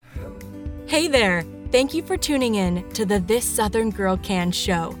Hey there! Thank you for tuning in to the This Southern Girl Can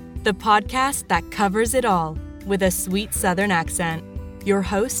show, the podcast that covers it all with a sweet Southern accent. Your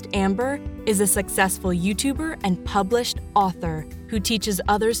host, Amber, is a successful YouTuber and published author who teaches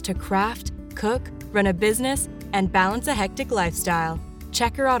others to craft, cook, run a business, and balance a hectic lifestyle.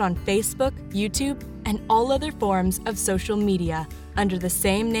 Check her out on Facebook, YouTube, and all other forms of social media under the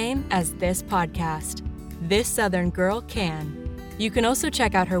same name as this podcast, This Southern Girl Can. You can also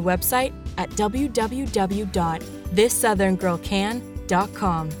check out her website at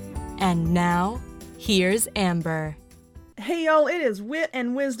www.thissoutherngirlcan.com. And now, here's Amber. Hey y'all, it is Wit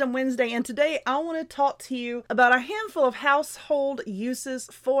and Wisdom Wednesday, and today I want to talk to you about a handful of household uses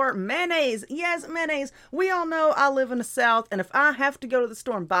for mayonnaise. Yes, mayonnaise. We all know I live in the South, and if I have to go to the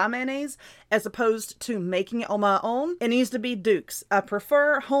store and buy mayonnaise, as opposed to making it on my own, it needs to be Duke's. I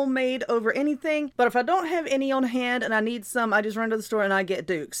prefer homemade over anything, but if I don't have any on hand and I need some, I just run to the store and I get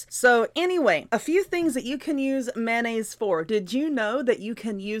Duke's. So anyway, a few things that you can use mayonnaise for. Did you know that you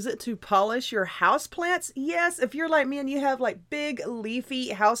can use it to polish your houseplants? Yes, if you're like me and you have like big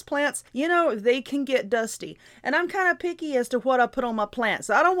leafy houseplants, you know, they can get dusty. And I'm kind of picky as to what I put on my plants.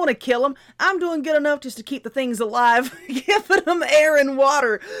 So I don't want to kill them. I'm doing good enough just to keep the things alive, giving them air and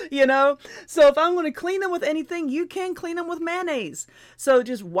water, you know? So if I'm going to clean them with anything, you can clean them with mayonnaise. So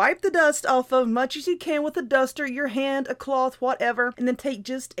just wipe the dust off of much as you can with a duster, your hand, a cloth, whatever, and then take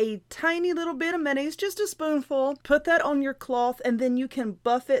just a tiny little bit of mayonnaise, just a spoonful, put that on your cloth, and then you can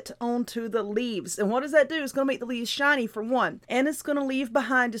buff it onto the leaves. And what does that do? It's going to make the leaves shiny for one, and it's going to leave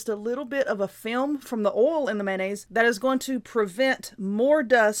behind just a little bit of a film from the oil in the mayonnaise that is going to prevent more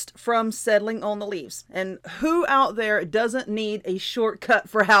dust from settling on the leaves. And who out there doesn't need a shortcut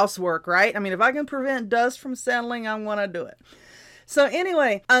for housework, right? I mean, if I can prevent dust from settling, I'm going to do it. So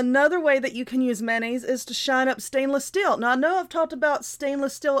anyway, another way that you can use mayonnaise is to shine up stainless steel. Now I know I've talked about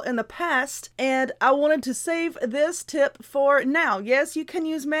stainless steel in the past, and I wanted to save this tip for now. Yes, you can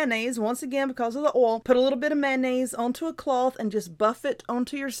use mayonnaise, once again because of the oil. Put a little bit of mayonnaise onto a cloth and just buff it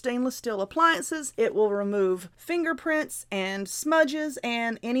onto your stainless steel appliances. It will remove fingerprints and smudges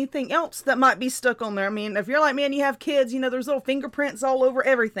and anything else that might be stuck on there. I mean, if you're like me and you have kids, you know, there's little fingerprints all over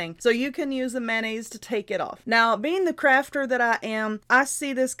everything. So you can use the mayonnaise to take it off. Now, being the crafter that I am, I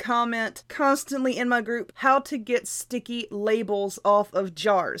see this comment constantly in my group, how to get sticky labels off of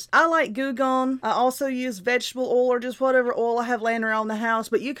jars. I like Goo Gone. I also use vegetable oil or just whatever oil I have laying around the house,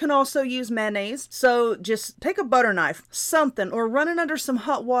 but you can also use mayonnaise. So just take a butter knife, something, or run it under some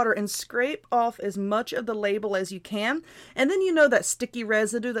hot water and scrape off as much of the label as you can. And then you know that sticky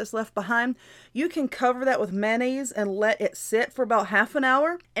residue that's left behind, you can cover that with mayonnaise and let it sit for about half an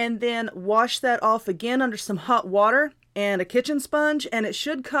hour, and then wash that off again under some hot water and a kitchen sponge, and it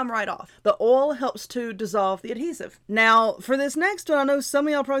should come right off. The oil helps to dissolve the adhesive. Now, for this next one, I know some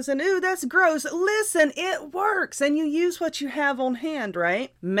of y'all probably saying, ooh, that's gross. Listen, it works, and you use what you have on hand,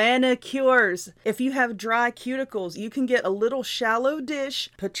 right? Manicures. If you have dry cuticles, you can get a little shallow dish,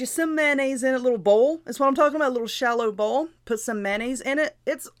 put you some mayonnaise in a little bowl. That's what I'm talking about, a little shallow bowl. Put some mayonnaise in it.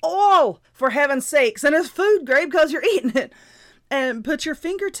 It's oil, for heaven's sakes, and it's food grade because you're eating it. And put your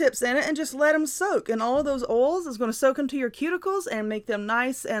fingertips in it and just let them soak. And all of those oils is going to soak into your cuticles and make them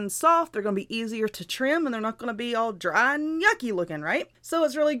nice and soft. They're going to be easier to trim, and they're not going to be all dry and yucky looking, right? So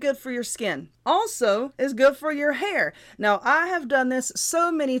it's really good for your skin. Also, is good for your hair. Now, I have done this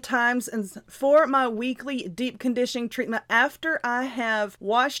so many times, and for my weekly deep conditioning treatment, after I have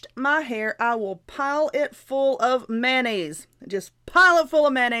washed my hair, I will pile it full of mayonnaise. Just pile it full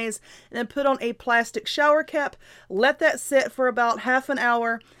of mayonnaise and then put on a plastic shower cap. Let that sit for about half an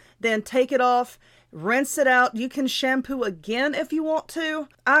hour. Then take it off. Rinse it out. You can shampoo again if you want to.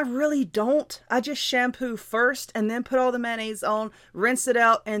 I really don't. I just shampoo first and then put all the mayonnaise on, rinse it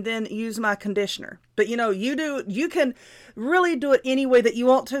out, and then use my conditioner. But you know, you can really do it any way that you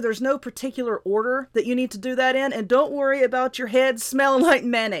want to. There's no particular order that you need to do that in. And don't worry about your head smelling like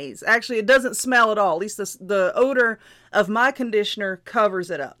mayonnaise. Actually, it doesn't smell at all. At least the odor of my conditioner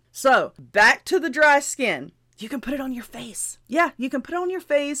covers it up. So back to the dry skin. You can put it on your face. Yeah, you can put it on your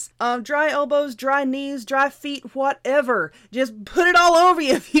face. Dry elbows, dry knees, dry feet, whatever. Just put it all over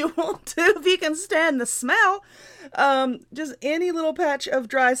you if you want to, if you can stand the smell. Just any little patch of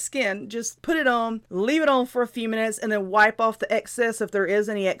dry skin, just put it on, leave it on for a few minutes, and then wipe off the excess if there is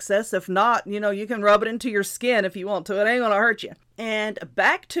any excess. If not, you know, you can rub it into your skin if you want to. It ain't gonna hurt you. And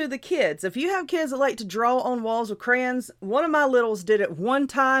back to the kids. If you have kids that like to draw on walls with crayons, one of my littles did it one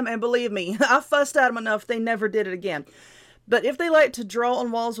time, and believe me, I fussed at them enough, they never did it again. But if they like to draw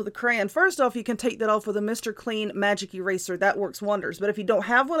on walls with a crayon, first off, you can take that off with a Mr. Clean Magic Eraser. That works wonders. But if you don't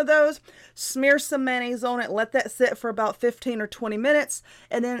have one of those, smear some mayonnaise on it, let that sit for about 15 or 20 minutes,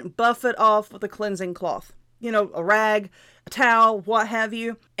 and then buff it off with a cleansing cloth. A rag, a towel, what have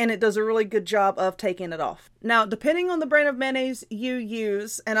you, and it does a really good job of taking it off. Now, depending on the brand of mayonnaise you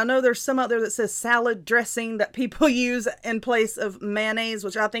use, and I know there's some out there that says salad dressing that people use in place of mayonnaise,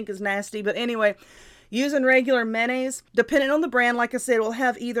 which I think is nasty, but anyway, using regular mayonnaise, depending on the brand, like I said, it will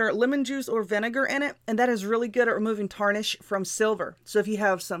have either lemon juice or vinegar in it, and that is really good at removing tarnish from silver. So if you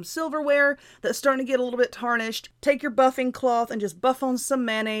have some silverware that's starting to get a little bit tarnished, take your buffing cloth and just buff on some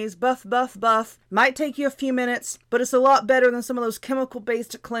mayonnaise, buff, buff, buff. Might take you a few minutes, but it's a lot better than some of those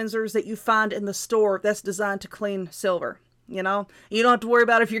chemical-based cleansers that you find in the store that's designed to clean silver. You don't have to worry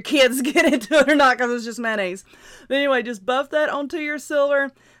about if your kids get into it or not because it's just mayonnaise. But anyway, just buff that onto your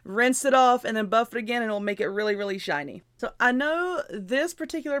silver, rinse it off, and then buff it again, and it'll make it really, really shiny. So I know this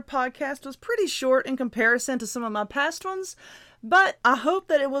particular podcast was pretty short in comparison to some of my past ones, but I hope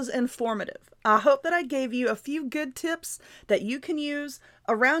that it was informative. I hope that I gave you a few good tips that you can use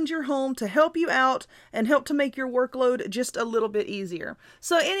around your home to help you out and help to make your workload just a little bit easier.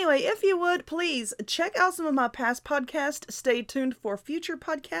 So anyway, if you would, please check out some of my past podcasts. Stay tuned for future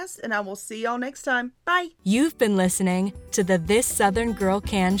podcasts, and I will see y'all next time. Bye. You've been listening to the This Southern Girl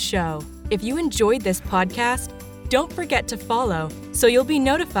Can show. If you enjoyed this podcast, don't forget to follow so you'll be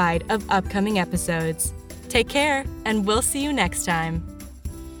notified of upcoming episodes. Take care, and we'll see you next time.